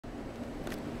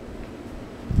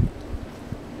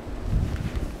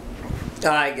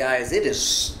Hi guys, it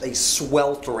is a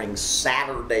sweltering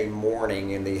Saturday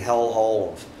morning in the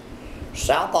hellhole of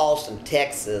South Austin,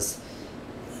 Texas,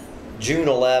 June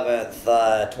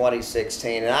 11th,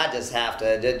 2016, and I just have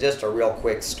to, just a real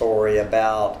quick story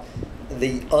about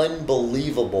the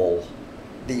unbelievable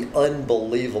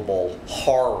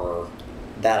horror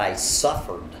that I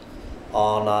suffered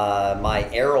on my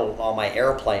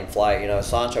airplane flight. You know,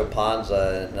 Sancho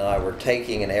Panza and I were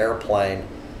taking an airplane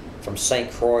from St.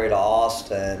 Croix to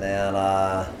Austin, and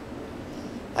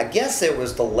I guess it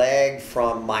was the leg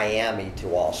from Miami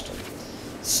to Austin.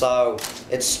 So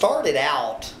it started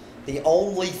out, the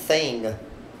only thing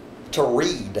to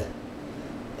read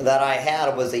that I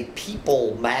had was a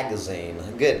People magazine.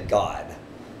 Good God.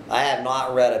 I have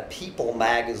not read a People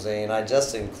magazine. I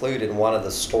just included one of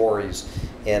the stories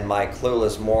in my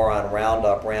Clueless Moron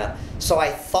Roundup rant. So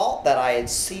I thought that I had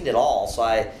seen it all. So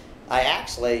I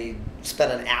actually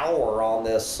spent an hour on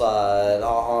this,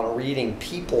 on reading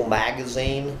People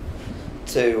magazine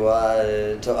to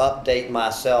update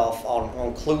myself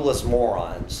on Clueless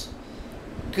Morons.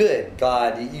 Good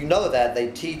God, you know that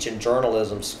they teach in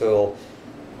journalism school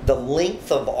the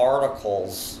length of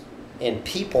articles in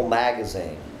People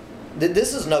magazine.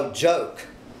 This is no joke.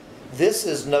 This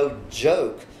is no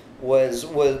joke.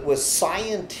 Was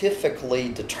scientifically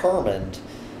determined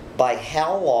by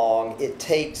how long it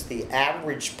takes the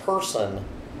average person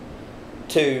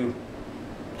to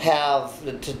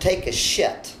take a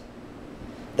shit.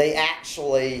 They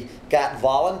actually got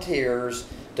volunteers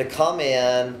to come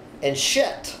in and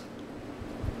shit.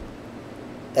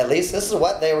 At least this is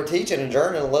what they were teaching in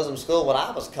journalism school when I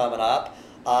was coming up.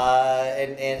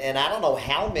 And I don't know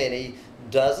how many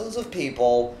dozens of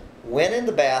people went in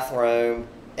the bathroom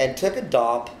and took a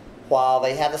dump while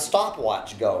they had a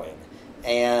stopwatch going.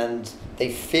 And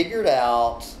they figured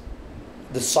out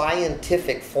the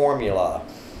scientific formula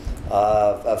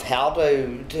of how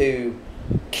to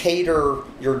cater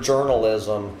your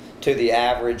journalism to the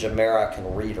average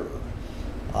American reader.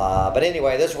 But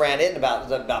anyway, this ran in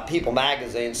about People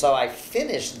magazine, so I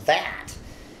finished that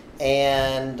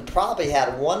and probably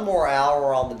had one more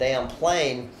hour on the damn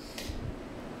plane.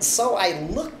 So I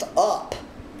looked up.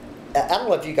 I don't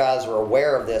know if you guys are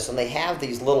aware of this, and they have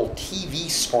these little TV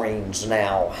screens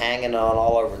now hanging on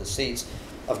all over the seats.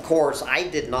 Of course, I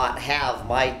did not have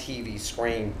my TV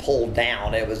screen pulled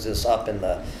down. It was just up in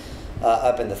the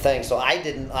thing. So I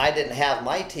didn't have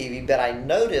my TV, but I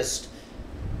noticed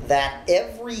that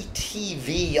every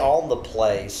TV on the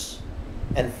place,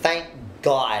 and thank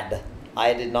God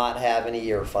I did not have any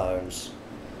earphones.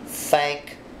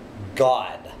 Thank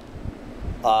God.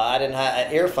 I didn't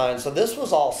have earphones, so this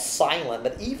was all silent,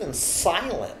 but even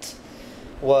silent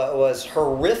was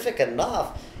horrific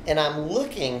enough. And I'm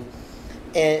looking,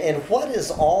 and what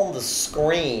is on the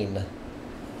screen?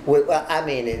 I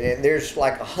mean, there's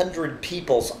like 100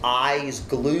 people's eyes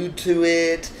glued to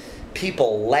it,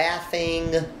 people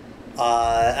laughing.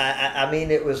 I mean,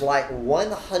 it was like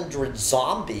 100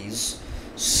 zombies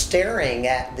staring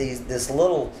at these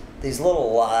little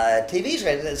TV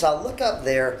screens. So I look up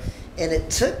there, and it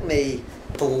took me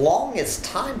the longest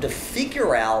time to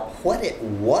figure out what it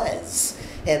was.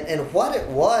 And what it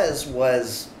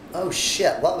was, oh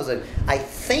shit, what was it? I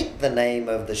think the name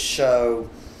of the show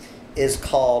is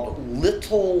called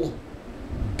Little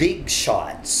Big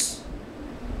Shots.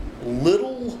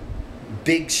 Little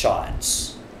Big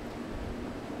Shots.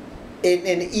 And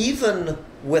even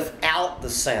without the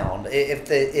sound,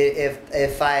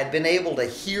 if I had been able to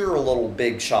hear Little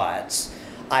Big Shots,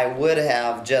 I would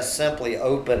have just simply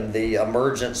opened the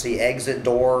emergency exit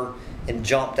door and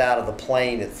jumped out of the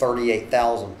plane at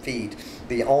 38,000 feet.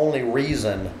 The only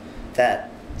reason that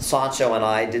Sancho and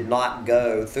I did not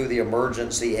go through the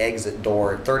emergency exit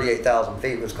door at 38,000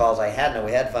 feet was because I had no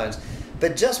headphones.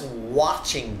 But just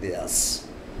watching this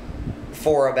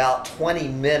for about 20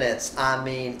 minutes, I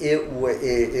mean,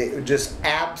 it just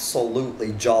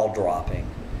absolutely jaw-dropping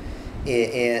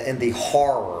in the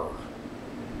horror.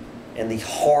 And the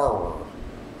horror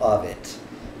of it.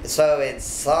 So it's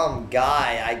some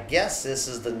guy, I guess this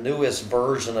is the newest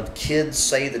version of Kids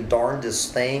Say the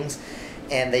Darndest Things,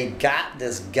 and they got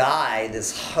this guy,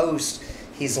 this host,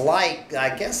 he's like,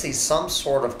 I guess he's some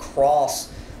sort of cross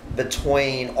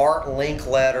between Art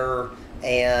Linkletter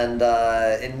and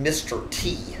Mr.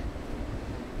 T.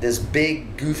 This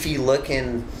big,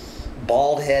 goofy-looking,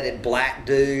 bald-headed black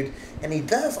dude, and he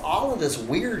does all of this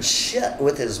weird shit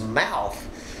with his mouth.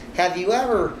 Have you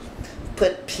ever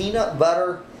put peanut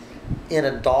butter in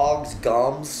a dog's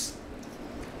gums?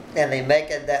 And they make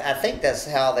it, I think that's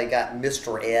how they got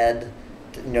Mr. Ed,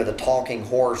 you know, the talking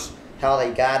horse, how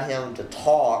they got him to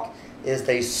talk is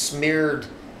they smeared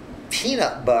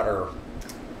peanut butter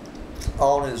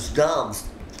on his gums.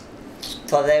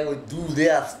 So they would do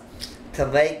this to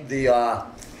make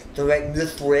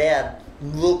Mr. Ed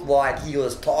look like he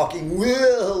was talking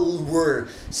real word.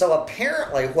 So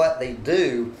apparently what they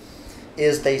do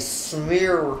is they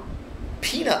smear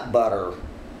peanut butter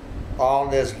on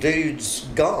this dude's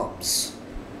gums.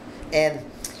 And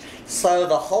so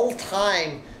the whole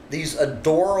time, these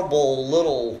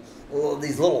adorable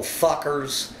these little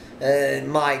fuckers,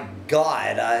 my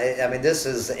God, I mean, this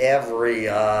is every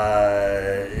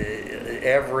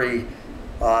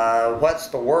what's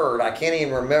the word? I can't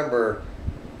even remember.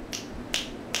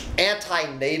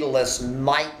 Anti-natalist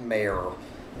nightmare.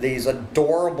 These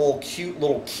adorable, cute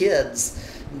little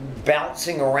kids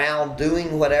bouncing around,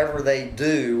 doing whatever they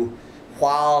do,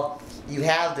 while you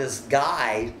have this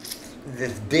guy,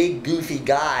 this big goofy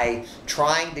guy,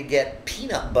 trying to get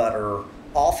peanut butter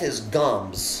off his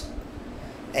gums.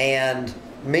 And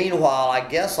meanwhile, I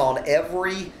guess on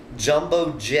every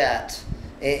jumbo jet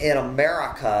in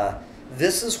America,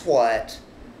 this is what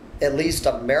at least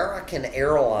American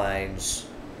Airlines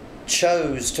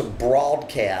chose to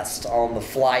broadcast on the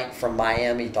flight from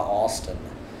Miami to Austin.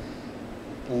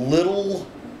 Little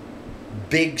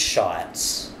big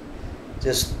shots.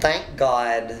 Just thank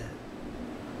God.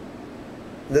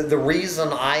 The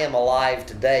reason I am alive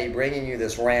today bringing you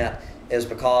this rant is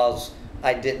because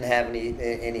I didn't have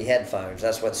any headphones.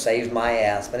 That's what saved my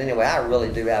ass. But anyway, I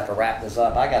really do have to wrap this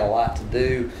up. I got a lot to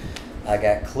do. I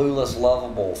got clueless,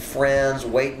 lovable friends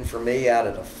waiting for me out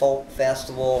at a folk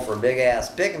festival for a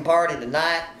big-ass picking party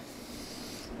tonight.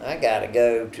 I got to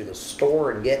go to the store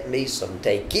and get me some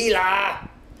tequila.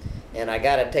 And I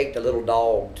got to take the little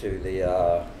dog to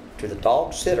the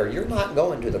dog sitter. You're not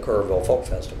going to the Kerrville Folk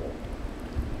Festival.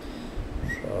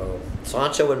 So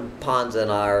Sancho and Panza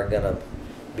and I are going to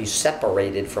be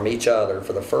separated from each other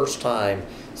for the first time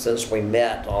since we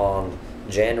met on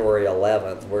January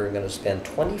 11th. We're going to spend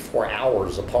 24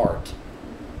 hours apart.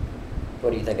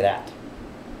 What do you think of that?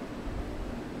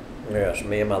 Yes,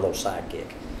 me and my little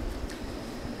sidekick.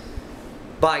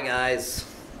 Bye, guys.